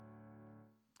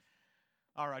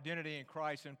Our identity in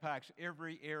Christ impacts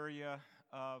every area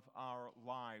of our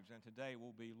lives, and today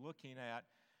we'll be looking at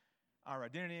our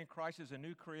identity in Christ as a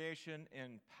new creation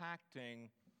impacting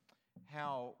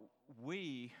how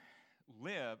we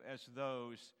live as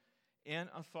those in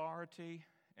authority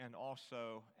and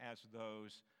also as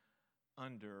those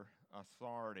under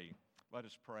authority. Let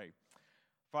us pray.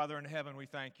 Father in heaven, we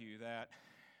thank you that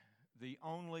the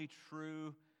only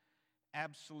true,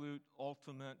 absolute,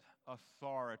 ultimate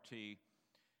authority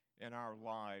in our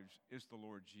lives is the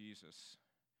Lord Jesus.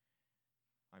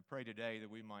 I pray today that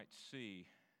we might see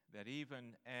that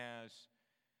even as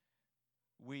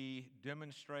we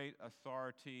demonstrate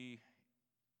authority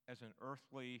as an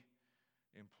earthly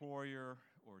employer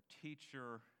or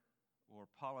teacher or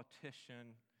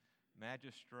politician,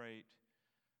 magistrate,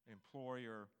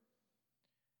 employer,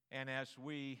 and as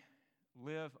we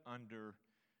live under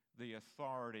the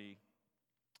authority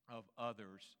of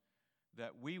others,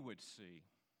 that we would see,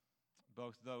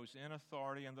 both those in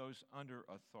authority and those under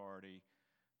authority,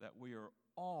 that we are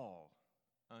all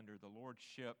under the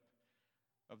lordship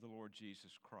of the Lord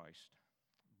Jesus Christ.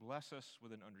 Bless us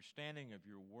with an understanding of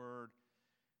your word.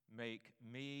 Make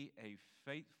me a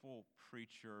faithful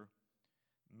preacher.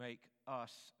 Make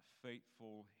us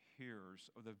faithful hearers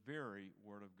of the very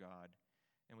word of God.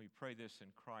 And we pray this in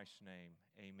Christ's name.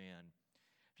 Amen.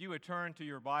 If you would turn to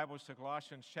your Bibles to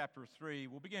Colossians chapter 3,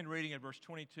 we'll begin reading at verse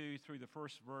 22 through the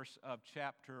first verse of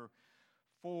chapter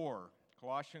 4.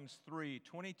 Colossians 3,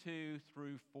 22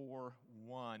 through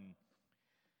 4:1.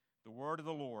 The word of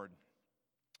the Lord.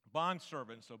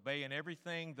 Bondservants, obey in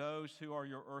everything those who are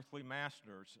your earthly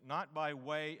masters, not by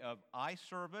way of eye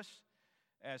service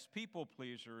as people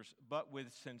pleasers, but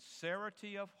with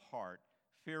sincerity of heart,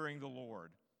 fearing the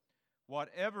Lord.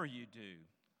 Whatever you do,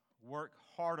 work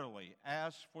heartily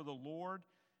as for the Lord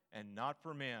and not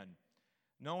for men,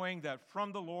 knowing that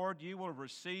from the Lord you will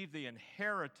receive the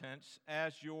inheritance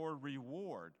as your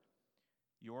reward.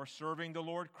 You are serving the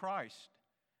Lord Christ,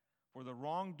 for the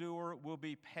wrongdoer will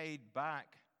be paid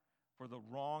back for the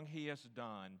wrong he has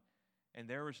done, and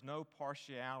there is no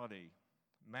partiality.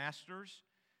 Masters,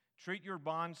 treat your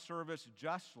bondservants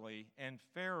justly and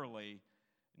fairly,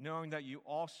 knowing that you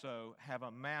also have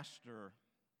a master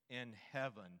in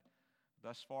heaven.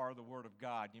 Thus far, the word of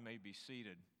God. You may be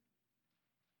seated.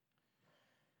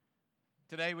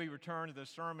 Today we return to the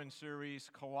sermon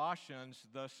series, Colossians,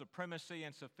 the Supremacy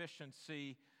and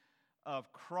Sufficiency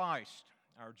of Christ.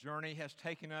 Our journey has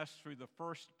taken us through the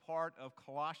first part of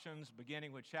Colossians,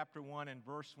 beginning with chapter 1 and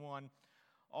verse 1,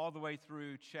 all the way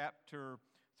through chapter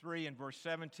 3 and verse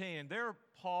 17. And there,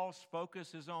 Paul's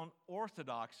focus is on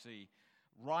orthodoxy,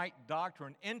 right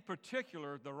doctrine, in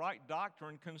particular, the right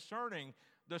doctrine concerning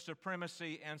the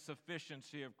supremacy and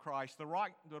sufficiency of Christ, the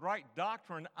right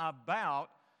doctrine about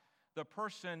the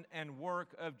person and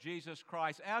work of Jesus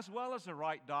Christ, as well as the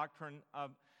right doctrine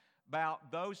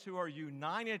about those who are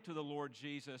united to the Lord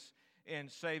Jesus in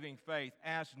saving faith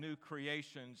as new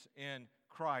creations in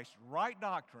Christ. Right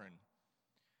doctrine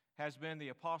has been the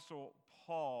Apostle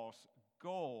Paul's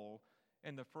goal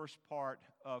in the first part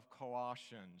of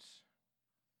Colossians.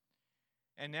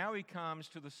 And now he comes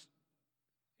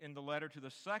in the letter to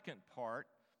the second part,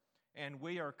 and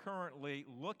we are currently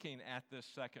looking at this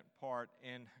second part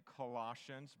in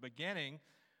Colossians, beginning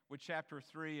with chapter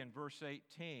 3 and verse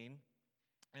 18,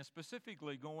 and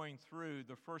specifically going through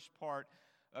the first part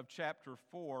of chapter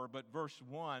 4, but verse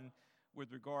 1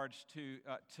 with regards to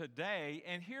today.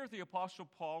 And here the Apostle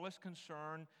Paul is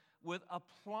concerned with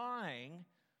applying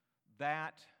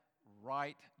that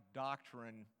right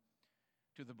doctrine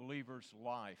to the believer's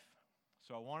life.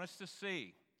 So I want us to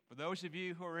see, for those of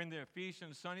you who are in the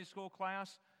Ephesians Sunday School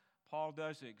class, Paul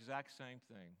does the exact same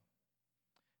thing.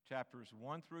 Chapters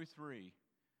 1 through 3,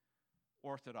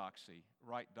 orthodoxy,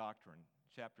 right doctrine.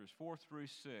 Chapters 4 through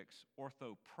 6,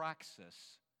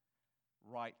 orthopraxis,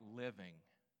 right living.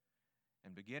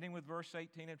 And beginning with verse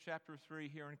 18 of chapter 3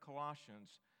 here in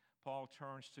Colossians, Paul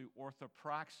turns to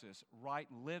orthopraxis, right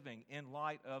living, in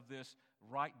light of this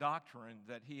right doctrine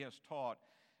that he has taught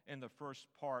in the first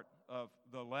part of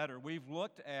the letter. We've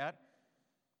looked at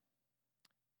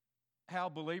how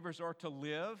believers are to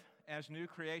live as new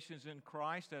creations in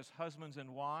Christ, as husbands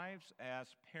and wives,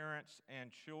 as parents and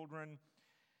children,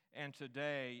 and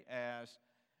today as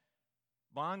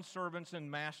bondservants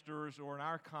and masters, or in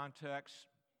our context,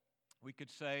 we could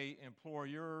say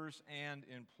employers and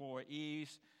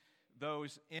employees,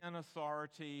 those in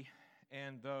authority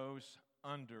and those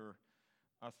under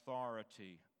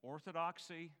authority.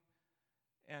 Orthodoxy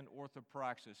and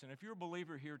orthopraxis. And if you're a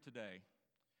believer here today,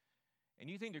 and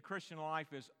you think the Christian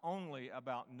life is only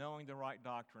about knowing the right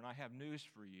doctrine, I have news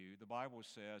for you. The Bible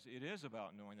says it is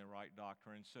about knowing the right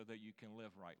doctrine so that you can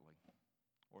live rightly.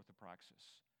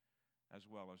 Orthopraxis as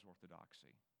well as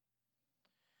orthodoxy.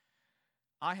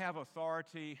 I have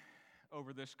authority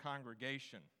over this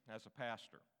congregation as a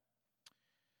pastor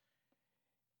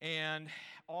and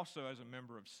also as a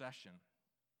member of session.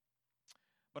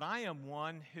 But I am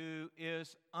one who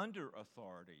is under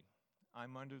authority.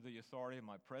 I'm under the authority of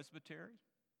my presbytery.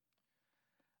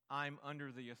 I'm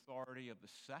under the authority of the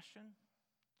session.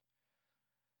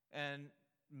 And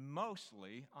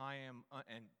mostly, I am,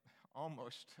 and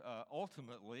almost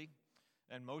ultimately,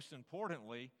 and most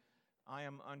importantly, I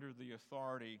am under the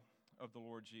authority of the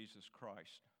Lord Jesus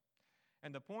Christ.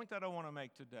 And the point that I want to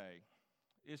make today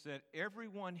is that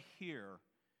everyone here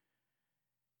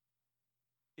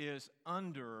is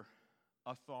under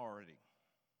authority.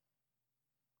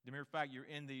 The mere fact you're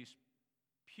in these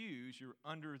pews, you're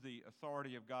under the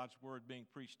authority of God's Word being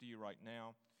preached to you right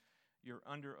now. You're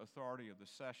under authority of the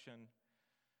session.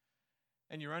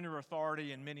 And you're under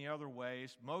authority in many other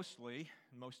ways. Mostly,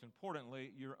 most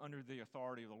importantly, you're under the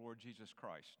authority of the Lord Jesus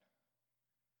Christ.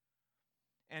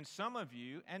 And some of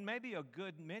you, and maybe a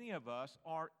good many of us,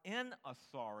 are in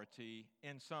authority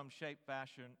in some shape,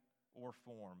 fashion, or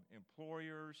form.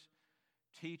 Employers,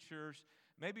 teachers.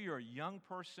 Maybe you're a young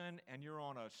person and you're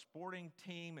on a sporting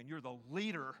team and you're the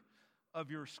leader of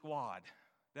your squad.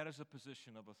 That is a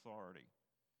position of authority.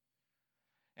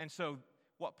 And so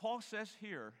what Paul says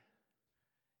here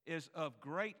is of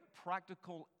great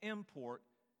practical import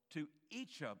to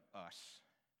each of us,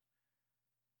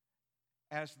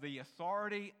 as the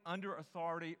authority, under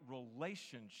authority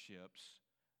relationships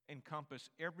encompass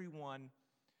everyone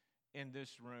in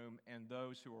this room and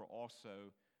those who are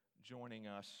also joining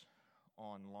us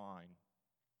online.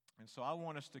 And so I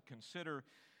want us to consider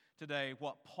today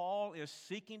what Paul is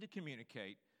seeking to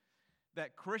communicate,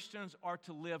 that Christians are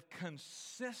to live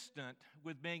consistent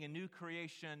with being a new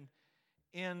creation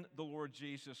in the Lord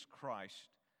Jesus Christ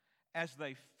as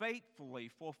they faithfully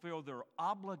fulfill their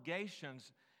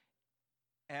obligations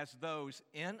as those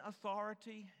in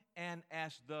authority and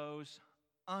as those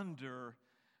under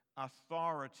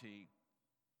authority.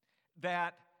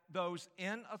 That those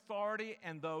in authority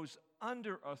and those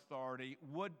under authority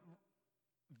would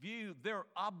view their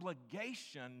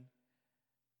obligation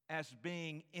as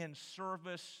being in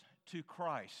service to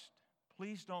Christ.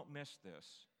 Please don't miss this.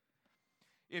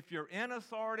 If you're in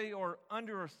authority or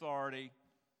under authority,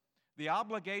 the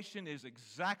obligation is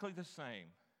exactly the same: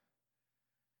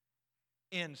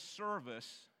 in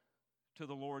service to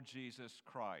the Lord Jesus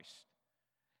Christ,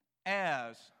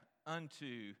 as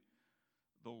unto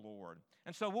the Lord.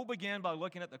 And so we'll begin by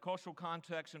looking at the cultural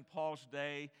context in Paul's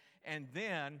day, and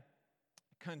then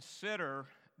consider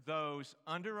those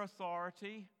under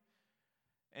authority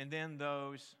and then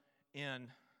those in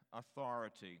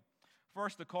authority.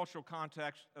 First, the cultural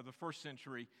context of the first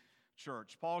century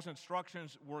church. Paul's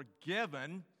instructions were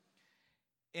given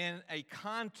in a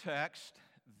context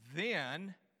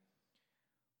then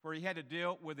where he had to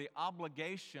deal with the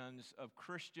obligations of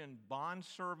Christian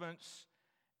bondservants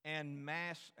and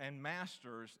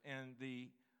masters in the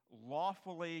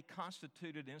lawfully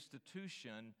constituted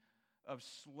institution of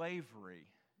slavery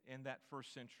in that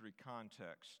first century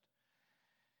context.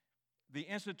 The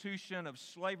institution of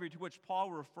slavery to which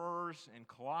Paul refers in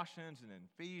Colossians and in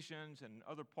Ephesians and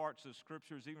other parts of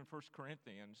Scriptures, even 1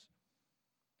 Corinthians,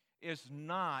 is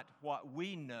not what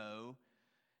we know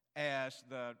as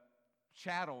the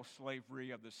chattel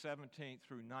slavery of the 17th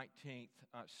through 19th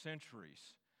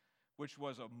centuries, which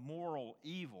was a moral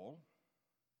evil.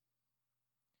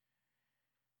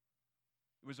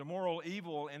 It was a moral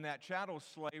evil in that chattel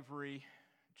slavery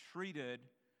treated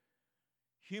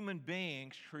human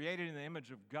beings created in the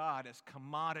image of God as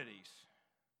commodities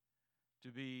to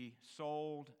be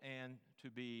sold and to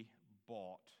be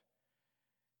bought.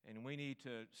 And we need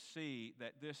to see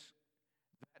that that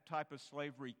type of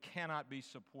slavery cannot be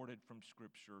supported from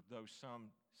Scripture, though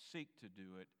some seek to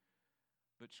do it.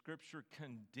 But Scripture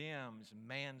condemns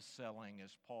man-selling,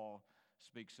 as Paul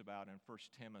speaks about in 1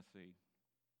 Timothy.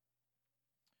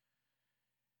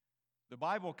 The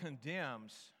Bible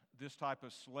condemns this type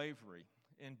of slavery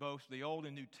in both the Old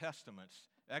and New Testaments.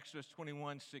 Exodus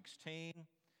 21:16,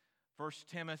 1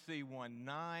 Timothy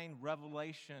 1:9,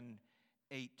 Revelation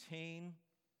 18.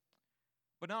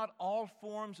 But not all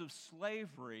forms of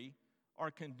slavery are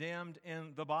condemned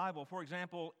in the Bible. For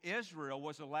example, Israel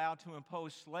was allowed to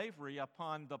impose slavery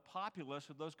upon the populace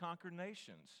of those conquered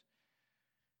nations.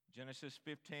 Genesis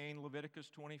 15, Leviticus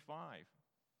 25.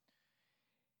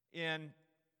 In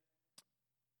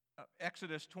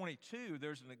Exodus 22,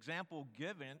 there's an example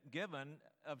given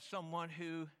of someone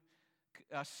who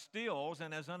steals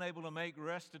and is unable to make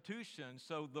restitution.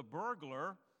 So the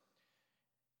burglar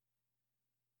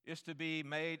is to be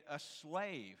made a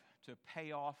slave to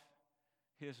pay off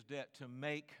his debt, to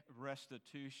make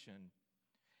restitution.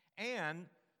 And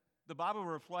the Bible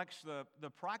reflects the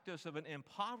practice of an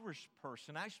impoverished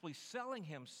person actually selling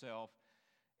himself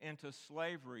into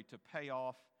slavery to pay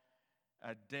off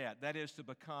a debt. That is, to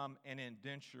become an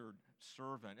indentured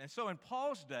servant. And so in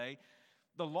Paul's day,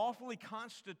 the lawfully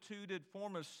constituted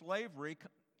form of slavery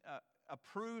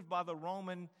approved by the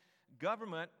Roman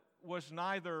government was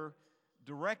neither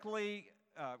directly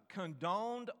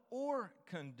condoned or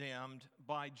condemned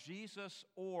by Jesus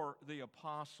or the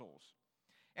apostles.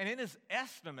 And it is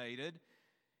estimated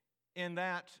in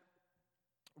that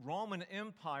Roman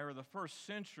Empire of the first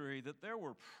century that there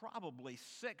were probably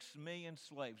 6 million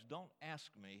slaves. Don't ask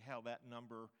me how that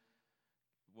number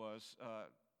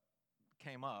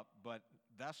came up, but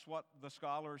that's what the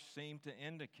scholars seem to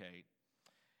indicate.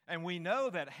 And we know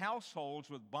that households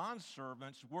with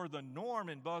bondservants were the norm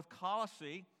in both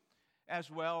Colossae as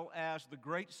well as the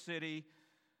great city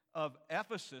of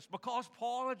Ephesus, because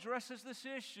Paul addresses this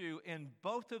issue in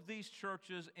both of these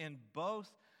churches, in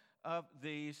both of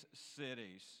these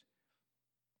cities.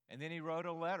 And then he wrote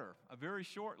a letter, a very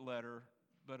short letter,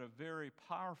 but a very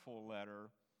powerful letter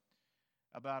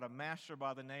about a master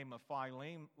by the name of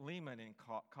Philemon in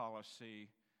Colossae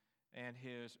and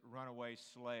his runaway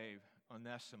slave,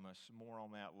 Onesimus. More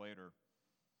on that later.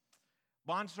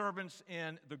 Bondservants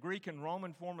in the Greek and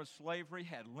Roman form of slavery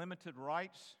had limited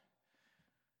rights,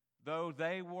 though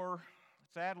they were,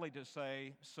 sadly to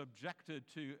say, subjected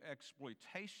to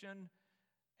exploitation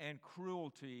and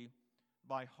cruelty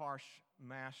by harsh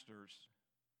masters.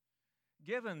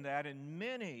 Given that in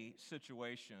many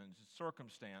situations and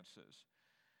circumstances,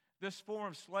 this form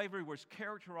of slavery was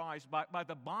characterized by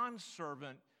the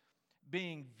bondservant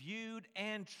being viewed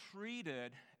and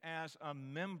treated as a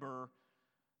member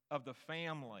of the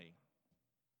family.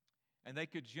 And they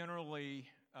could generally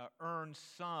earn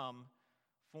some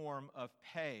form of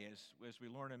pay, as we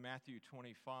learn in Matthew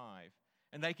 25.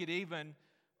 And they could even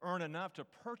earn enough to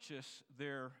purchase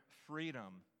their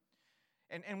freedom.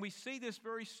 And we see this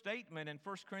very statement in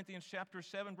 1 Corinthians chapter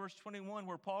 7, verse 21,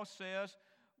 where Paul says,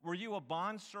 "Were you a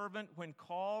bondservant when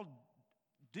called?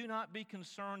 Do not be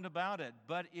concerned about it.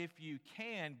 But if you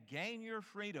can gain your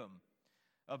freedom,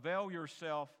 avail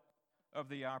yourself of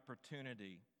the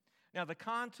opportunity." Now, the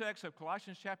context of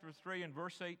Colossians chapter 3 and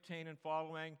verse 18 and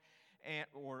following,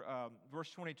 or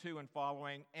verse 22 and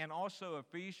following, and also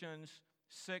Ephesians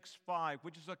 6:5,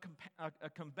 which is a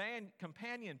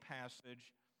companion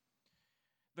passage.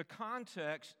 The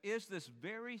context is this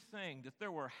very thing, that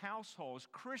there were households,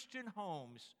 Christian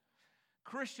homes,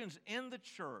 Christians in the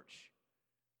church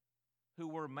who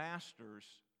were masters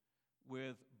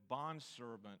with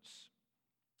bondservants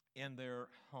in their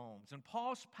homes. And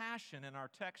Paul's passion in our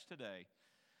text today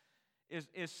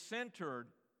is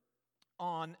centered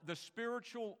on the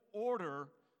spiritual order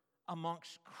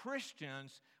amongst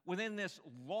Christians within this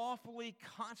lawfully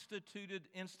constituted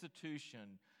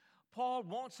institution. Paul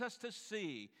wants us to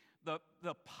see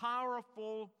the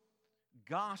powerful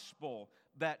gospel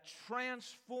that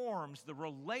transforms the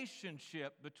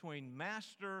relationship between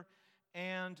master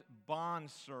and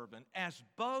bondservant, as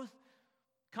both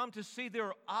come to see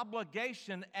their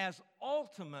obligation as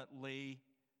ultimately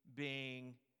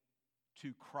being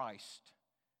to Christ,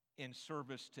 in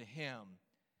service to Him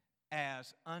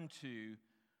as unto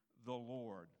the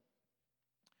Lord.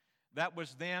 That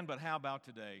was then, but how about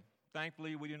today?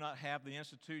 Thankfully, we do not have the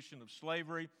institution of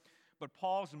slavery, but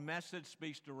Paul's message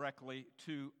speaks directly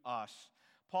to us.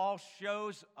 Paul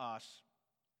shows us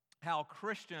how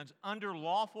Christians under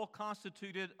lawful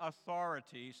constituted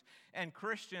authorities and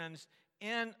Christians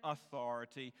in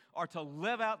authority are to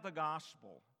live out the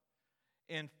gospel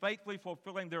in faithfully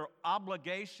fulfilling their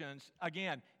obligations,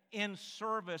 again, in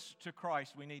service to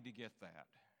Christ. We need to get that.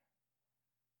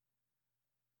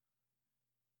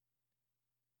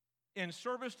 In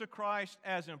service to Christ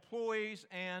as employees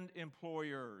and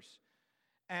employers,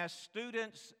 as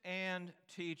students and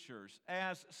teachers,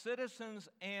 as citizens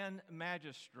and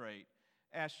magistrate,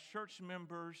 as church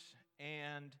members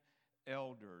and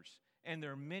elders. And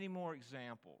there are many more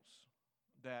examples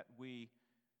that we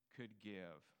could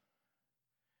give.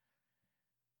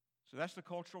 So that's the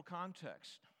cultural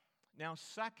context. Now,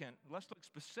 second, let's look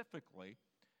specifically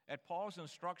at Paul's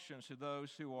instructions to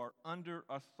those who are under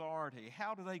authority.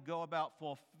 How do they go about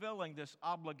fulfilling this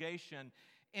obligation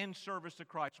in service to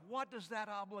Christ. What does that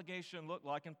obligation look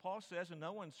like? And Paul says in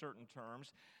no uncertain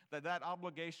terms that that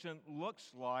obligation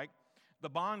looks like the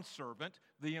bondservant,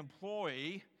 the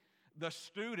employee, the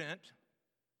student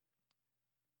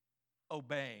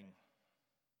obeying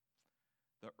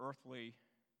the earthly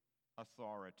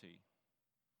authority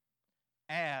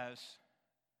as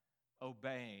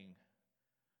obeying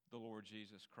the Lord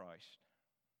Jesus Christ.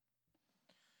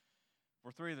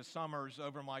 For 3 of the summers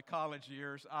over my college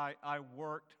years, I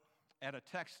worked at a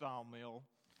textile mill,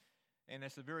 and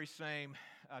it's the very same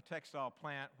textile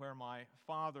plant where my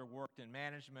father worked in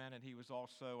management, and he was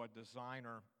also a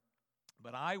designer.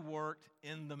 But I worked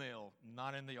in the mill,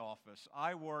 not in the office.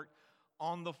 I worked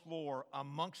on the floor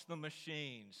amongst the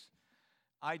machines.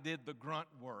 I did the grunt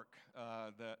work,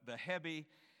 the heavy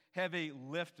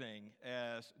lifting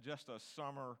as just a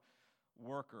summer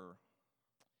worker.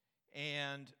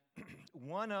 And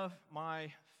one of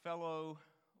my fellow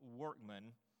workmen,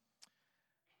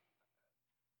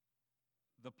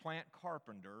 the plant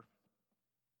carpenter,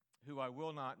 who I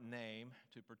will not name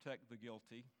to protect the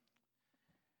guilty,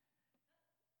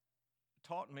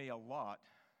 taught me a lot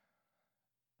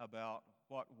about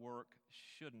what work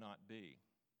should not be.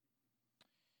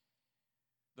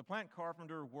 The plant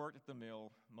carpenter worked at the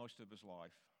mill most of his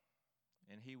life,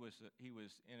 and he was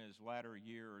in his latter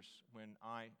years when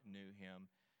I knew him,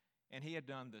 and he had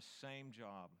done the same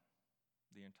job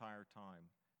the entire time,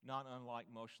 not unlike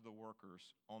most of the workers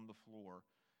on the floor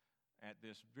at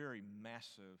this very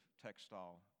massive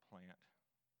textile plant.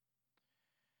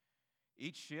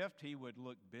 Each shift he would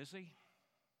look busy.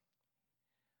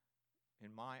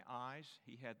 In my eyes,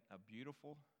 he had a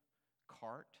beautiful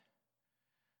cart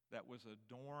that was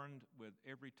adorned with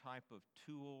every type of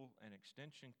tool and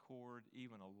extension cord,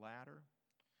 even a ladder,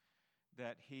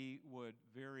 that he would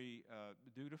very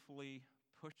dutifully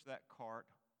push that cart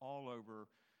all over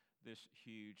this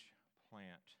huge plant.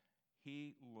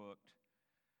 He looked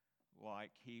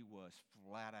like he was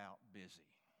flat out busy.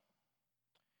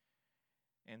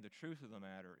 And the truth of the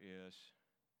matter is,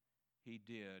 he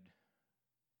did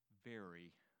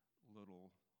very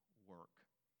little work.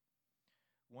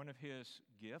 One of his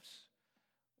gifts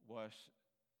was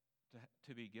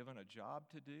to be given a job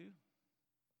to do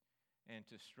and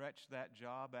to stretch that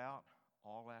job out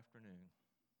all afternoon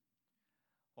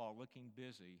while looking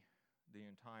busy the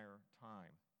entire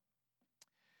time.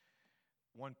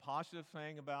 One positive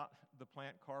thing about the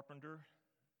plant carpenter,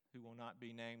 who will not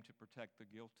be named to protect the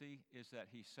guilty, is that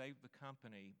he saved the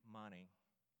company money.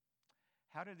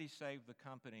 How did he save the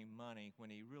company money when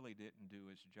he really didn't do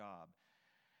his job?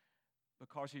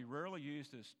 Because he rarely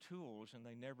used his tools and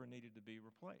they never needed to be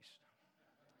replaced.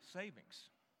 Savings.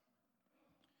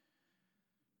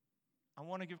 I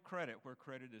want to give credit where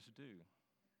credit is due.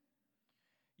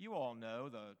 You all know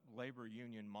the labor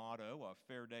union motto, a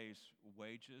fair day's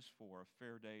wages for a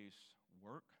fair day's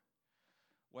work.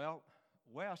 Well,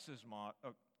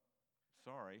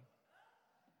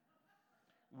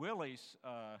 Willie's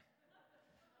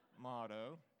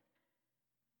motto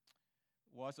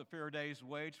was a fair day's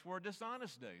wage for a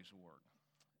dishonest day's work.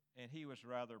 And he was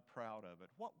rather proud of it.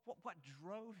 What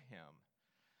drove him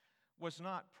was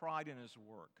not pride in his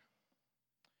work,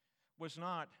 was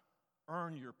not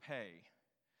earn your pay,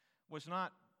 was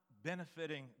not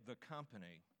benefiting the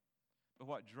company, but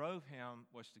what drove him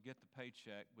was to get the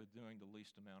paycheck with doing the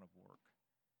least amount of work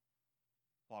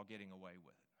while getting away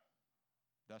with it.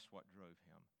 That's what drove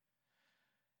him.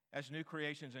 As new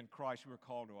creations in Christ, we're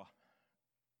called to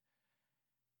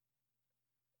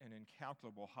an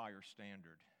incalculable higher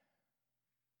standard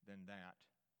than that.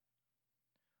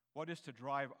 What is to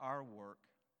drive our work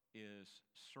is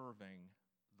serving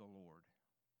the Lord.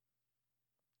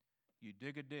 You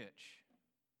dig a ditch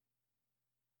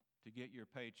to get your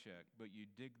paycheck, but you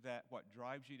dig that, what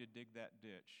drives you to dig that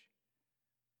ditch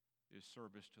is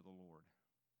service to the Lord.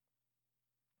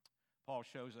 Paul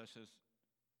shows us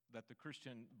that the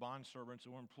Christian bondservants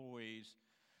or employees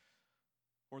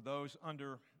or those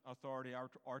under authority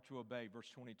are to obey. Verse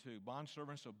 22,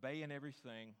 bondservants, obey in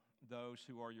everything those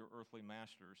who are your earthly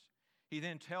masters. He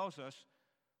then tells us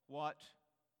what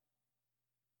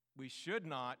we should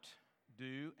not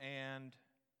do and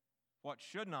what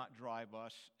should not drive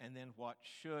us, and then what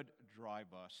should drive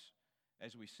us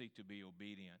as we seek to be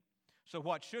obedient. So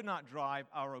what should not drive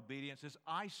our obedience is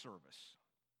eye service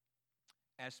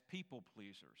as people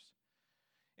pleasers.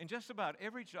 In just about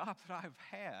every job that I've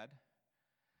had,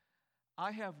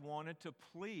 I have wanted to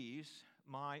please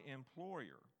my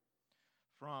employer.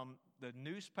 From the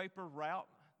newspaper route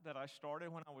that I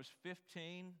started when I was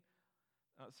 15,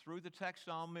 through the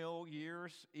textile mill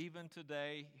years, even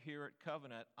today here at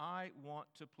Covenant, I want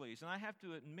to please. And I have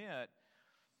to admit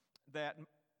that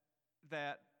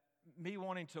me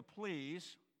wanting to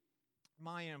please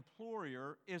my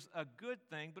employer is a good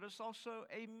thing, but it's also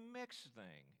a mixed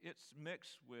thing. It's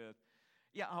mixed with,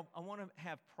 I want to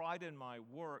have pride in my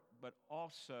work, but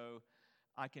also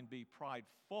I can be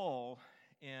prideful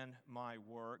in my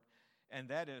work, and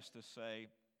that is to say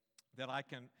that I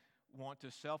can want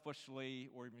to selfishly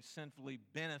or even sinfully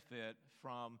benefit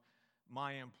from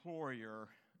my employer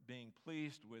being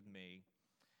pleased with me.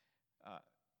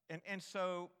 And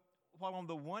so, while on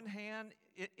the one hand,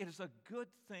 it is a good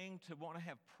thing to want to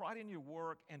have pride in your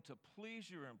work and to please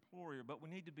your employer, but we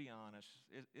need to be honest,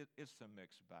 it's a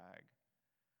mixed bag.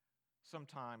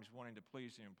 Sometimes wanting to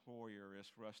please the employer is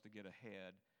for us to get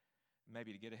ahead,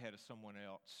 maybe to get ahead of someone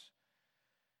else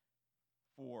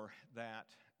for that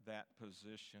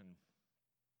position.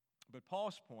 But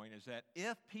Paul's point is that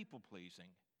if people-pleasing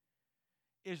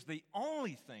is the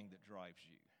only thing that drives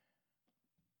you,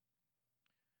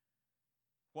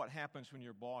 what happens when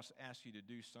your boss asks you to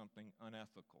do something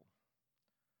unethical?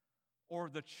 Or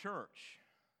the church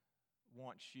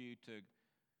wants you to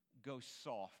go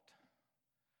soft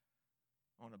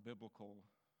on a biblical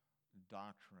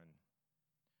doctrine?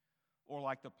 Or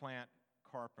like the plant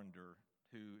carpenter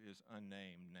who is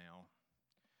unnamed now,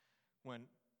 when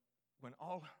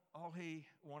all he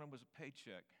wanted was a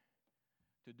paycheck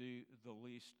to do the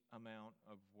least amount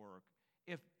of work.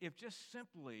 If just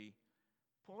simply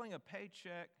pulling a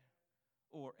paycheck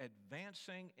or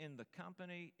advancing in the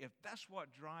company, if that's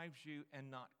what drives you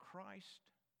and not Christ,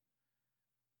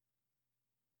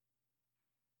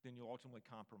 then you'll ultimately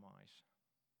compromise.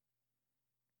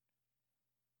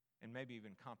 And maybe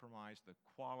even compromise the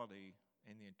quality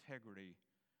and the integrity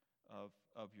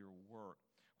of your work.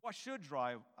 What should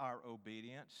drive our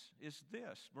obedience is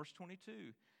this, verse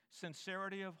 22,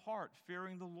 sincerity of heart,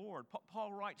 fearing the Lord.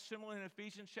 Paul writes similarly in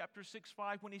Ephesians chapter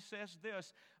 6:5 when he says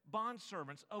this,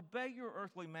 bondservants, obey your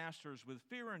earthly masters with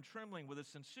fear and trembling, with a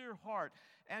sincere heart,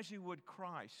 as you would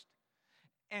Christ.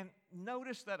 And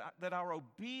notice that our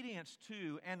obedience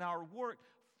to and our work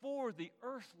for the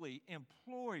earthly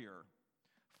employer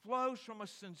flows from a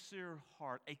sincere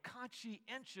heart, a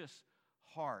conscientious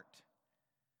heart,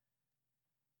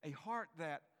 a heart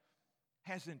that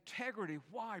has integrity.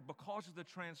 Why? Because of the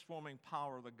transforming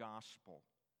power of the gospel.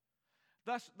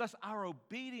 Thus our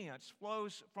obedience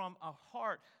flows from a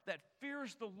heart that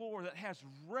fears the Lord, that has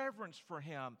reverence for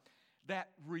Him, that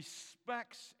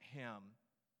respects Him.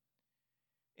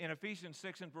 In Ephesians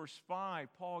 6 and verse 5,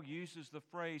 Paul uses the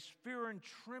phrase fear and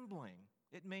trembling.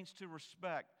 It means to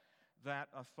respect that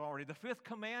authority. The fifth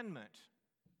commandment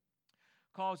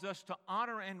calls us to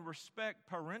honor and respect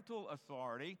parental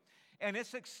authority, and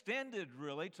it's extended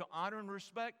really to honor and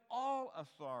respect all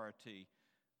authority,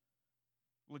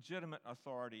 legitimate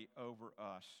authority over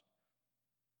us.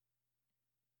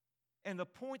 And the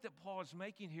point that Paul is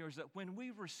making here is that when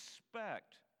we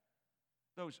respect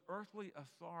those earthly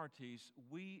authorities,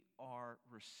 we are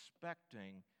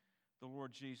respecting the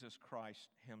Lord Jesus Christ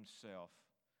Himself.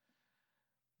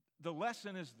 The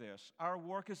lesson is this: our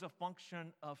work is a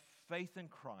function of faith in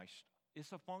Christ.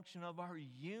 It's a function of our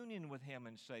union with Him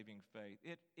in saving faith.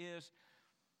 It is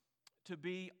to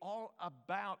be all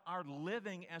about our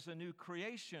living as a new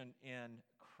creation in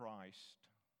Christ.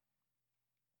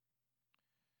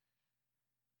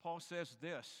 Paul says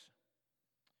this,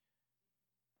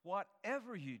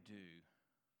 whatever you do,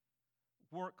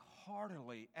 work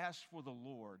heartily as for the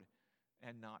Lord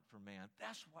and not for man.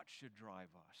 That's what should drive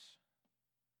us.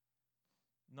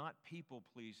 Not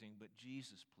people-pleasing, but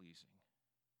Jesus-pleasing.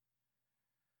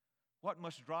 What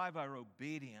must drive our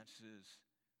obedience is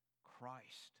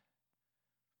Christ.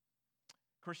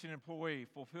 Christian employee,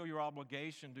 fulfill your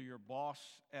obligation to your boss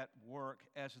at work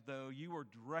as though you were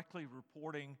directly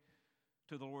reporting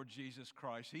to the Lord Jesus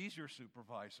Christ. He's your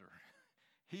supervisor.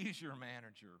 He's your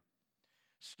manager.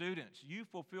 Students, you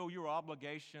fulfill your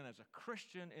obligation as a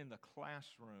Christian in the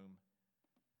classroom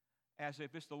as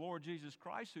if it's the Lord Jesus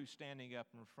Christ who's standing up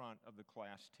in front of the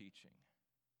class teaching.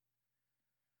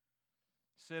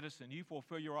 Citizen, you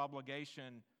fulfill your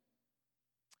obligation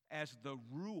as the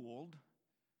ruled,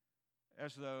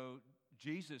 as though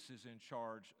Jesus is in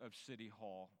charge of City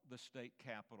Hall, the state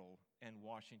capitol, and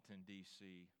Washington,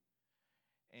 D.C.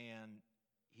 And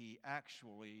He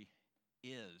actually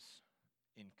is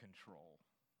in control.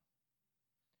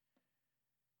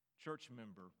 Church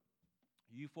member,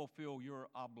 you fulfill your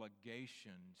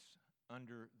obligations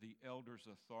under the elder's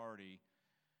authority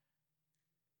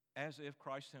as if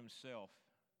Christ Himself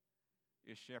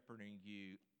is shepherding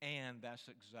you. And that's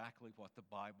exactly what the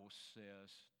Bible says.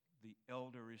 The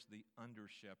elder is the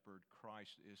under-shepherd.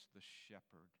 Christ is the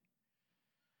shepherd.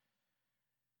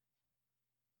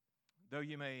 Though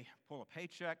you may pull a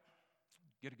paycheck,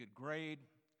 get a good grade,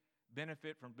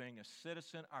 benefit from being a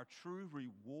citizen, our true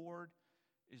reward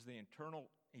is the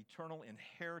eternal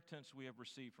inheritance we have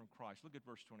received from Christ. Look at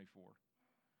verse 24.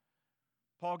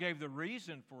 Paul gave the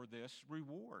reason for this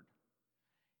reward.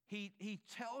 He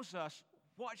tells us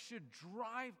what should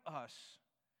drive us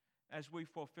as we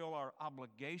fulfill our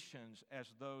obligations as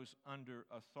those under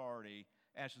authority,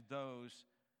 as those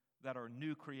that are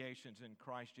new creations in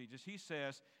Christ Jesus. He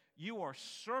says, you are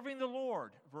serving the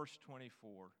Lord, verse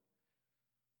 24.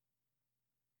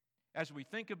 As we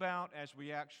think about, as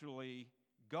we actually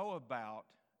go about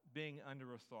being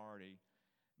under authority,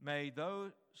 may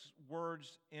those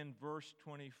words in verse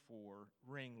 24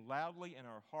 ring loudly in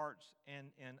our hearts and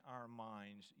in our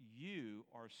minds. You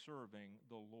are serving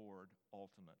the Lord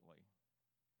ultimately.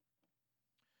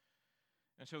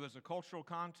 And so there's a cultural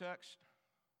context,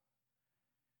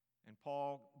 and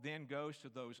Paul then goes to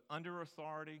those under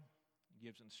authority,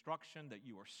 gives instruction that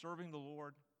you are serving the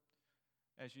Lord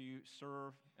as you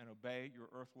serve and obey your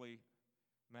earthly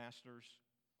masters.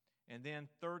 And then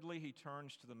thirdly, he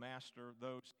turns to the master,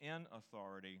 those in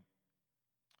authority.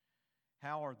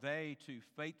 How are they to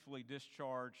faithfully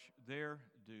discharge their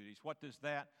duties? What does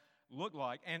that look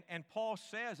like? And Paul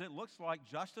says it looks like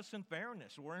justice and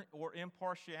fairness or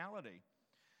impartiality.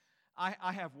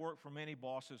 I have worked for many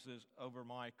bosses over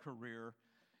my career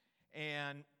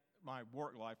and my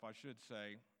work life, I should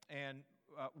say. And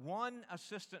one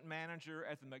assistant manager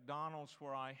at the McDonald's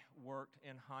where I worked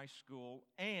in high school,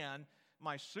 and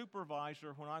my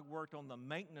supervisor when I worked on the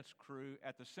maintenance crew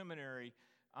at the seminary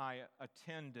I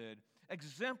attended,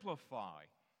 exemplify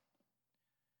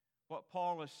what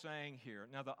Paul is saying here.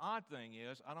 Now, the odd thing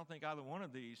is, I don't think either one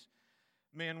of these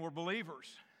men were believers.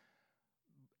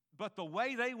 But the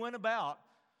way they went about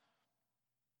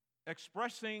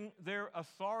expressing their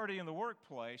authority in the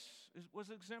workplace was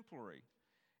exemplary.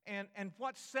 And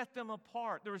what set them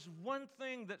apart? There was one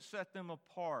thing that set them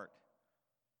apart.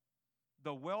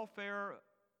 The welfare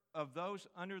of those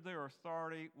under their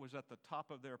authority was at the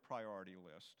top of their priority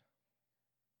list.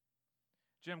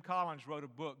 Jim Collins wrote a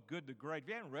book, Good to Great. If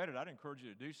you haven't read it, I'd encourage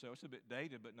you to do so. It's a bit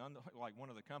dated, but like one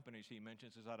of the companies he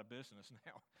mentions is out of business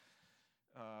now,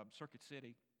 Circuit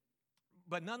City.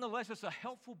 But nonetheless, it's a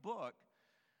helpful book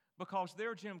because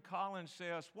there Jim Collins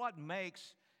says what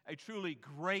makes a truly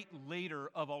great leader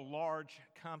of a large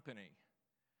company.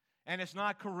 And it's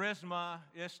not charisma,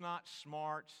 it's not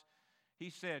smarts. He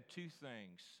said two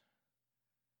things.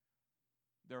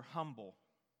 They're humble.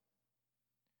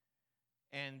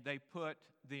 And they put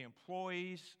the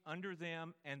employees under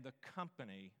them and the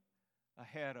company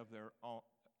ahead of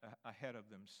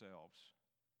themselves.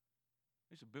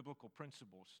 These are biblical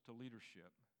principles to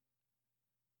leadership.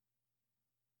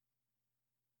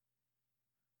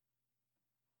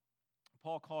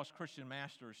 Paul calls Christian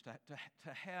masters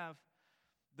to have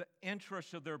the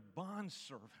interests of their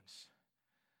bondservants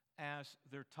as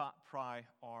their top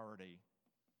priority.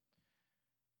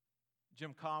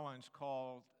 Jim Collins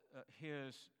called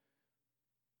his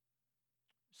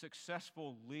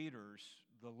successful leaders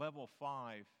the level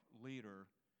 5 leader.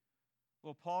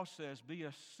 Well, Paul says, be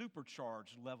a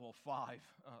supercharged level 5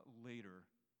 leader.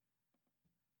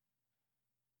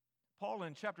 Paul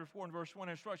in chapter 4 and verse 1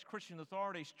 instructs Christian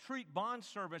authorities, treat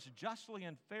bondservants justly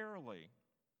and fairly.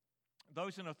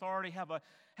 Those in authority have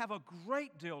a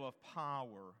great deal of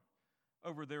power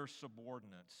over their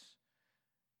subordinates.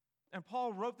 And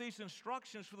Paul wrote these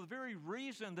instructions for the very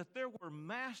reason that there were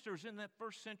masters in that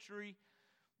first century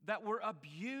that were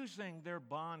abusing their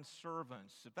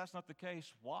bondservants. If that's not the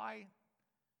case, why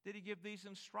did he give these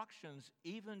instructions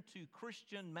even to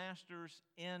Christian masters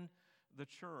in the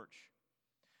church?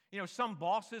 You know, some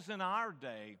bosses in our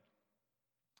day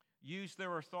use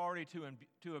their authority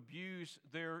to abuse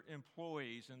their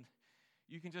employees. And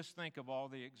you can just think of all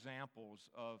the examples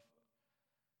of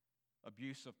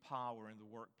abuse of power in the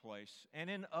workplace and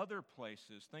in other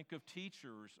places. Think of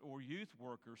teachers or youth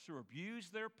workers who abuse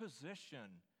their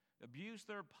position, abuse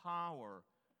their power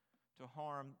to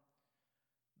harm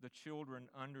the children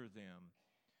under them.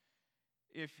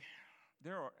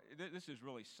 This is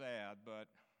really sad,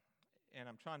 and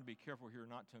I'm trying to be careful here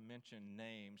not to mention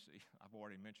names. I've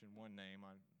already mentioned one name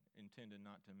I intended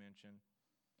not to mention.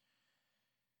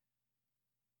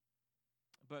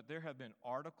 But there have been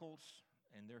articles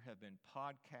and there have been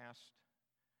podcasts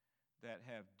that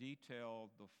have detailed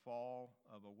the fall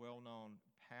of a well-known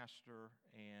pastor,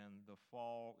 and the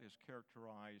fall is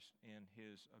characterized in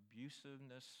his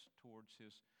abusiveness towards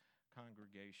his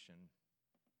congregation.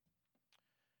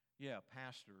 Yeah,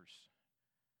 pastors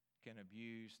can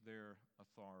abuse their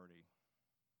authority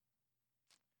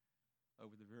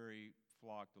over the very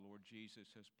flock the Lord Jesus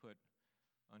has put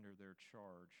under their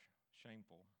charge.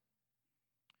 Shameful.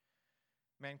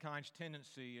 Mankind's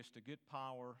tendency is to get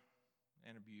power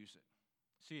and abuse it.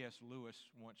 C.S. Lewis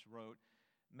once wrote,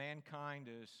 "Mankind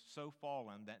is so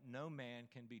fallen that no man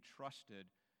can be trusted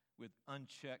with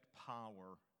unchecked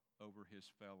power over his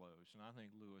fellows." And I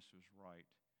think Lewis was right.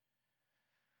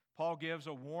 Paul gives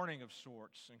a warning of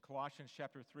sorts in Colossians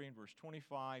chapter 3 and verse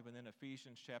 25, and then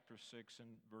Ephesians chapter 6 and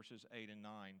verses 8 and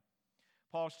 9.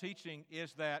 Paul's teaching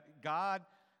is that God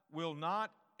will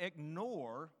not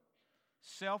ignore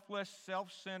selfless,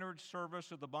 self-centered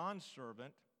service of the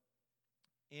bondservant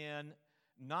in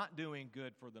not doing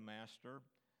good for the master,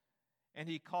 and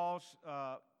he calls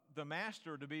the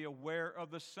master to be aware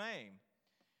of the same,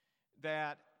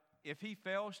 that if he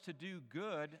fails to do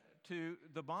good to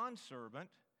the bondservant,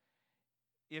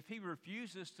 if he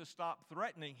refuses to stop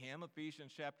threatening him,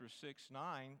 Ephesians chapter 6,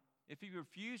 9, if he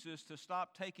refuses to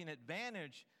stop taking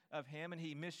advantage of him and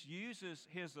he misuses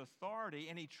his authority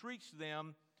and he treats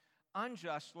them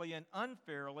unjustly and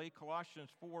unfairly, Colossians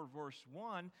 4, verse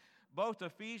 1, both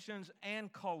Ephesians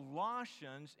and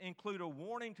Colossians include a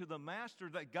warning to the master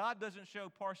that God doesn't show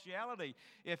partiality.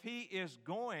 If he is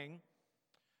going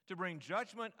to bring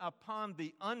judgment upon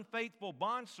the unfaithful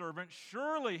bondservant,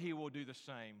 surely he will do the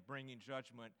same, bringing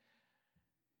judgment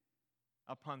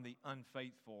upon the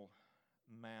unfaithful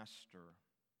master.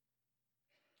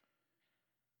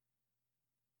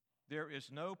 There is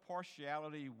no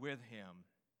partiality with him,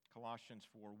 Colossians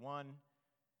 4:1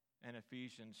 and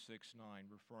Ephesians 6:9,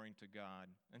 referring to God.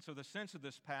 And so the sense of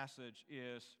this passage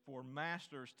is for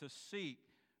masters to seek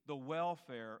the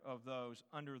welfare of those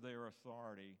under their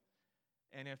authority.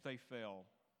 And if they fail,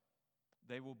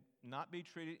 they will not be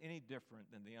treated any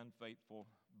different than the unfaithful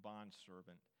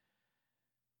bondservant.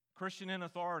 Christian in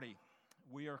authority,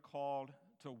 we are called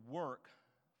to work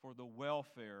for the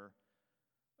welfare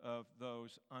of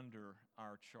those under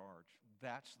our charge.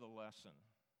 That's the lesson.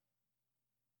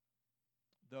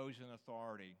 Those in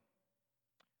authority,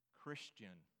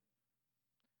 Christian,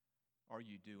 are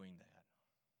you doing that?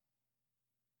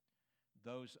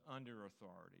 Those under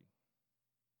authority,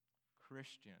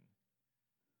 Christian,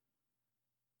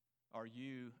 are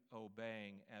you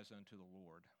obeying as unto the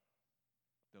Lord,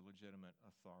 the legitimate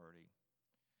authority?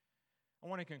 I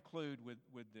want to conclude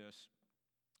with this,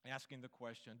 asking the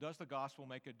question, does the gospel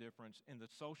make a difference in the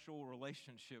social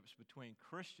relationships between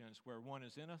Christians where one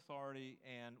is in authority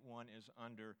and one is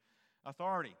under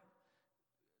authority?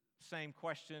 Same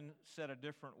question, said a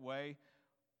different way.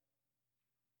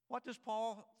 What does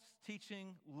Paul's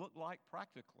teaching look like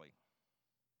practically?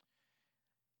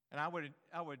 And I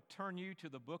would turn you to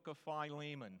the book of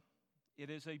Philemon.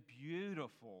 It is a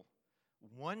beautiful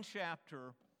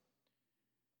one-chapter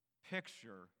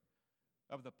picture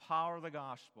of the power of the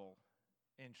gospel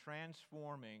in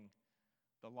transforming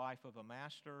the life of a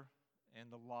master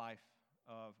and the life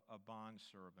of a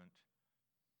bondservant.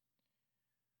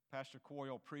 Pastor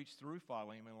Coyle preached through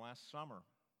Philemon last summer,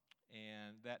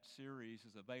 and that series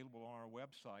is available on our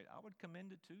website. I would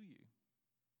commend it to you.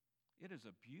 It is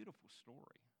a beautiful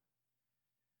story.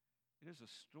 It is a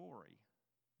story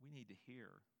we need to hear.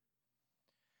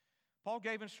 Paul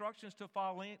gave instructions to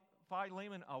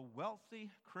Philemon, a wealthy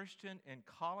Christian in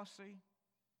Colossae,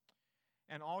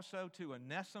 and also to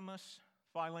Onesimus,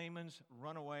 Philemon's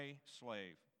runaway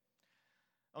slave.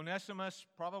 Onesimus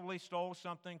probably stole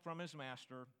something from his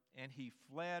master, and he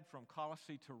fled from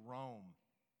Colossae to Rome.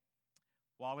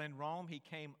 While in Rome, he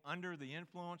came under the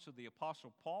influence of the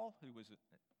Apostle Paul, who was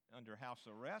under house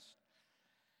arrest.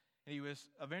 He was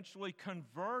eventually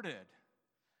converted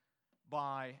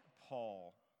by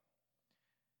Paul.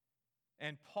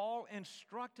 And Paul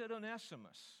instructed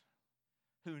Onesimus,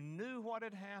 who knew what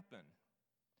had happened,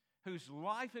 whose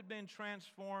life had been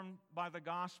transformed by the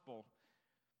gospel.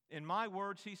 In my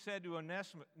words, he said to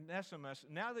Onesimus,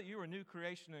 now that you're a new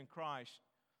creation in Christ,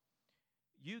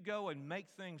 you go and make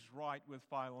things right with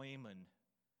Philemon,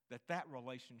 that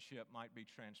relationship might be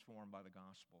transformed by the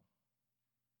gospel.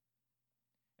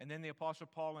 And then the Apostle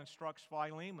Paul instructs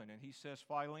Philemon, and he says,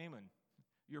 Philemon,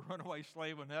 your runaway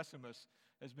slave Onesimus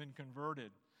has been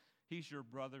converted. He's your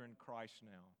brother in Christ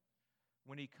now.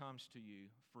 When he comes to you,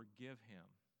 forgive him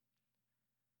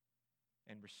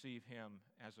and receive him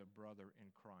as a brother in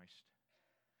Christ.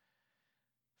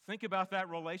 Think about that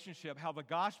relationship, how the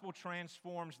gospel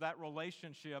transforms that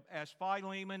relationship as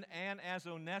Philemon and as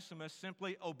Onesimus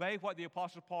simply obey what the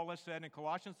Apostle Paul has said in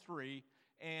Colossians 3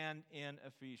 and in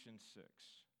Ephesians 6.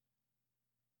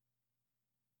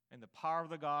 And the power of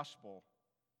the gospel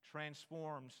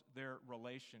transforms their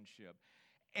relationship.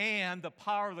 And the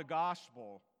power of the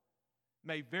gospel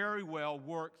may very well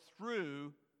work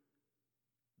through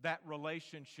that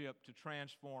relationship to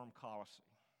transform Colossae.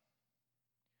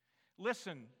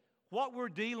 Listen, what we're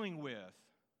dealing with,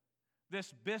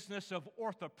 this business of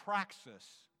orthopraxis,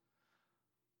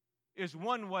 is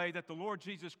one way that the Lord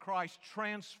Jesus Christ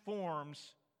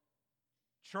transforms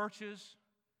churches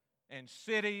and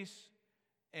cities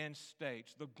and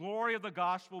states. The glory of the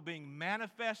gospel being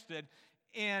manifested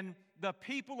in the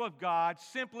people of God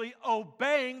simply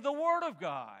obeying the Word of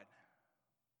God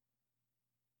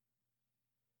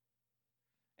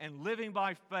and living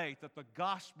by faith that the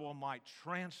gospel might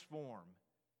transform,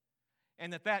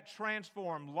 and that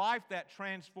transformed life, that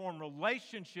transformed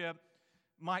relationship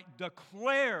might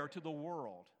declare to the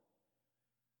world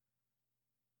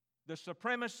the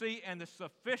supremacy and the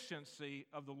sufficiency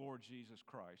of the Lord Jesus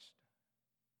Christ.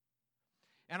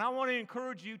 And I want to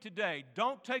encourage you today,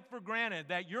 don't take for granted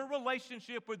that your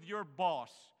relationship with your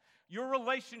boss, your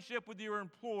relationship with your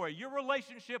employee, your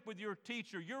relationship with your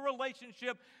teacher, your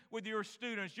relationship with your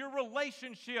students, your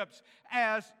relationships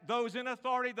as those in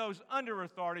authority, those under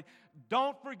authority,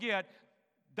 don't forget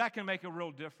that can make a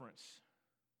real difference.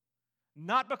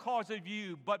 Not because of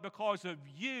you, but because of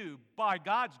you, by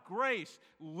God's grace,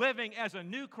 living as a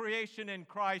new creation in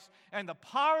Christ, and the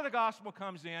power of the gospel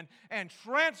comes in and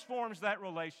transforms that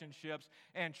relationships,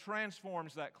 and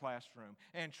transforms that classroom,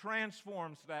 and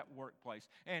transforms that workplace,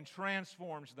 and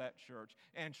transforms that church,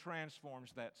 and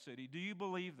transforms that city. Do you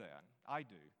believe that? I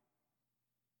do.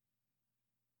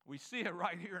 We see it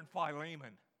right here in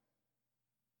Philemon.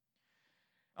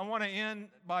 I want to end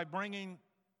by bringing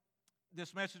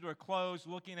this message to a close,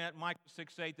 looking at Micah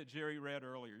 6:8 that Jerry read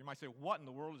earlier. You might say, what in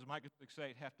the world does Micah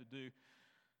 6:8 have to do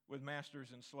with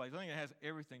masters and slaves? I think it has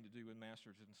everything to do with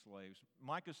masters and slaves.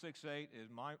 Micah 6:8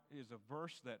 is a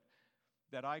verse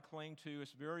that I cling to.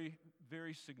 It's very,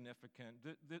 very significant.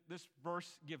 This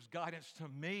verse gives guidance to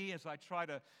me as I try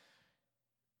to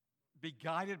be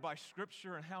guided by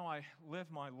Scripture and how I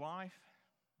live my life,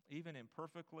 even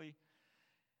imperfectly.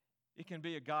 It can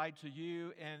be a guide to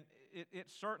you, and it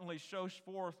certainly shows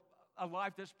forth a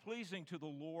life that's pleasing to the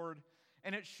Lord,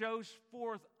 and it shows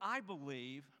forth, I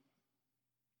believe,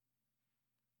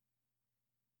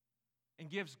 and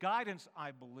gives guidance,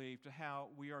 I believe, to how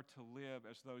we are to live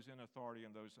as those in authority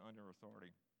and those under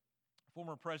authority.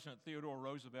 Former President Theodore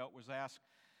Roosevelt was asked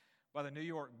by the New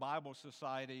York Bible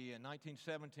Society in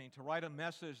 1917 to write a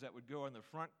message that would go on the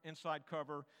front inside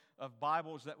cover of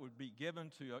Bibles that would be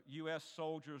given to U.S.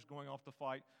 soldiers going off to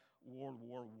fight World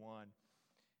War I.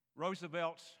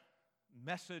 Roosevelt's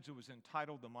message was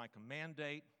entitled The Micah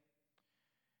Mandate,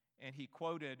 and he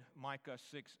quoted Micah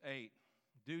 6:8,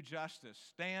 "Do justice,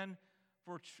 stand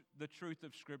for the truth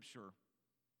of Scripture."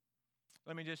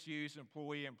 Let me just use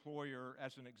employee-employer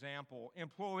as an example.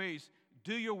 Employees,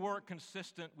 do your work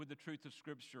consistent with the truth of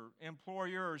Scripture.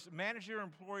 Employers, manage your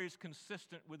employees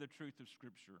consistent with the truth of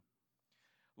Scripture.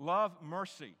 Love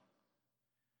mercy,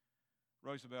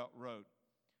 Roosevelt wrote.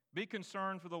 Be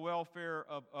concerned for the welfare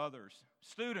of others.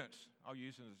 Students, I'll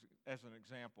use it as an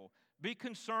example. Be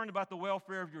concerned about the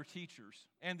welfare of your teachers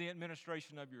and the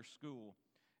administration of your school.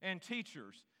 And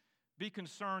teachers, be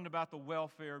concerned about the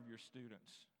welfare of your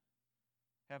students.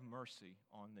 Have mercy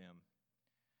on them.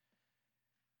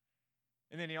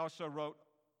 And then he also wrote,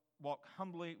 walk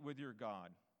humbly with your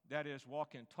God. That is,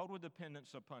 walk in total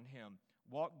dependence upon Him.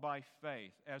 Walk by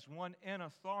faith. As one in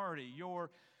authority,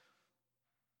 your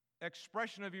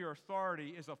expression of your authority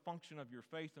is a function of your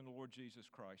faith in the Lord Jesus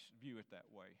Christ. View it that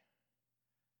way.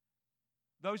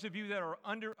 Those of you that are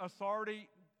under authority,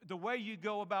 the way you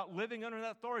go about living under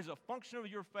that authority is a function of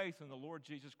your faith in the Lord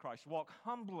Jesus Christ. Walk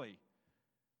humbly.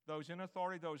 Those in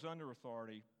authority, those under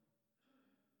authority.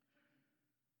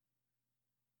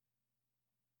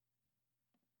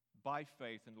 By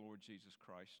faith in the Lord Jesus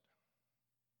Christ.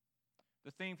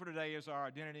 The theme for today is our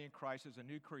identity in Christ as a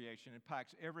new creation. It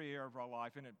impacts every area of our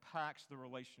life, and it impacts the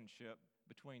relationship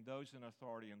between those in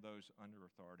authority and those under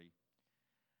authority.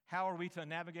 How are we to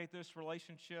navigate this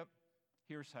relationship?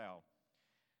 Here's how.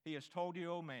 He has told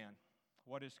you, O man,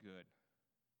 what is good,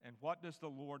 and what does the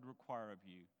Lord require of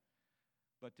you?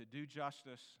 But to do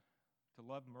justice, to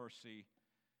love mercy,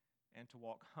 and to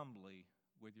walk humbly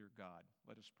with your God.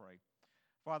 Let us pray.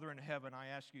 Father in heaven, I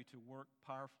ask you to work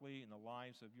powerfully in the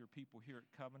lives of your people here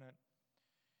at Covenant.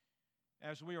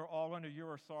 As we are all under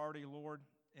your authority, Lord,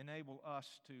 enable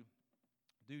us to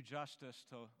do justice,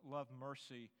 to love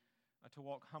mercy, to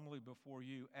walk humbly before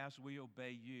you as we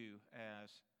obey you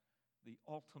as the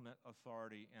ultimate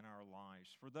authority in our lives.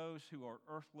 For those who are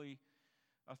earthly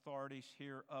authorities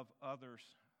here of others,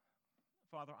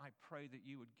 Father, I pray that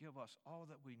you would give us all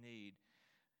that we need,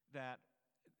 that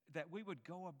we would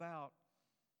go about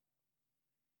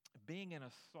being in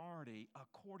authority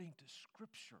according to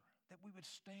Scripture, that we would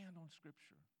stand on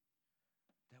Scripture,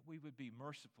 that we would be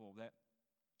merciful, that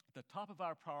the top of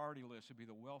our priority list would be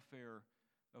the welfare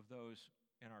of those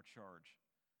in our charge.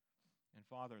 And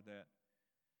Father, that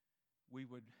we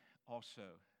would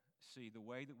also see the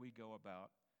way that we go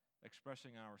about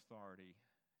expressing our authority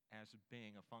as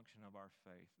being a function of our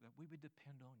faith, that we would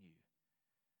depend on you,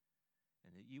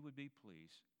 and that you would be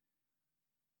pleased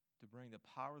to bring the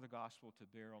power of the gospel to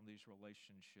bear on these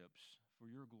relationships for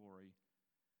your glory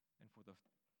and for the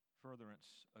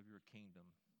furtherance of your kingdom.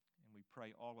 And we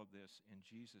pray all of this in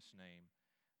Jesus' name.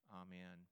 Amen.